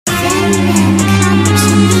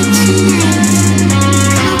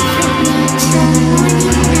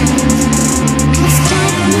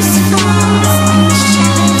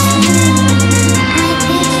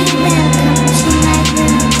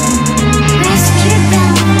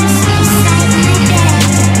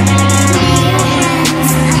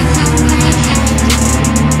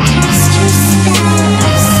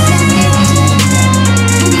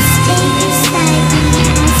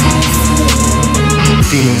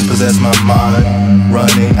demons possess my mind.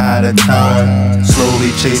 Running out of time,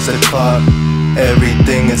 slowly chase the clock.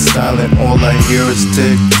 Everything is silent, all I hear is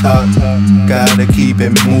tick-tock. Gotta keep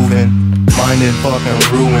it moving, mind in fucking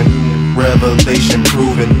ruin. Revelation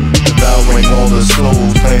proven, devouring all the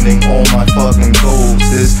souls, planning all my fucking goals.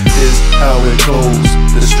 This is how it goes,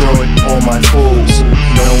 destroy all my foes,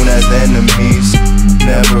 known as enemies,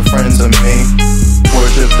 never friends of me.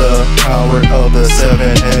 Worship the power of the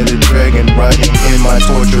seven-headed dragon, riding in my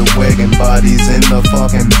torture wagon, bodies in the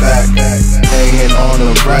fucking back, hanging on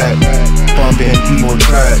a rack, bumping evil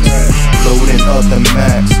tracks, loading up the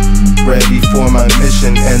max, ready for my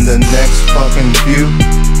mission, and the next fucking view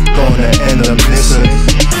gonna end up missing.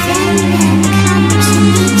 Come to me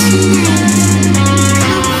tonight,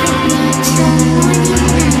 comfort me till morning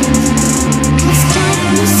light, 'cause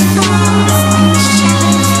darkness falls and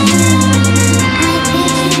shadows loom. I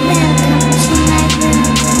bid you welcome to my room.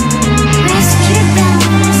 Rest your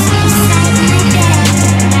bones beside my bed,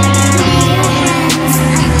 lay your hands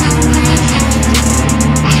upon my head,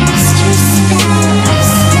 cast your spell of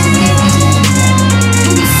summer deep,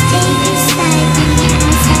 and stay beside me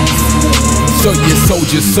as I sleep. So you sold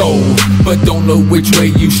your soul, but don't know which way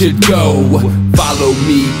you should go. Follow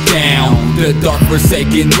me down the dark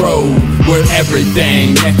forsaken road, where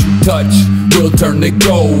everything that you touch will turn to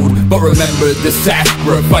gold. But remember the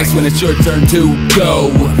sacrifice when it's your turn to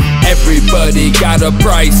go. Everybody got a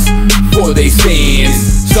price for their sins.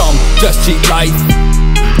 Some just cheat life,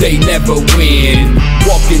 they never win.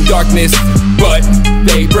 Walk in darkness, but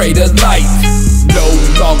they pray to light. No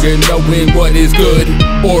longer knowing what is good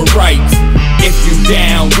or right. If you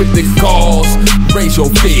down with the cause, raise your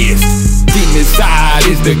fist. Demon side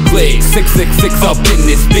is the click, 666 up in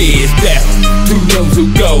this biz. Death to those who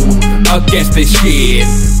go against this shit.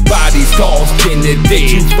 Bodies tossed in the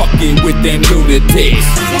ditch, you fucking with them lunatics.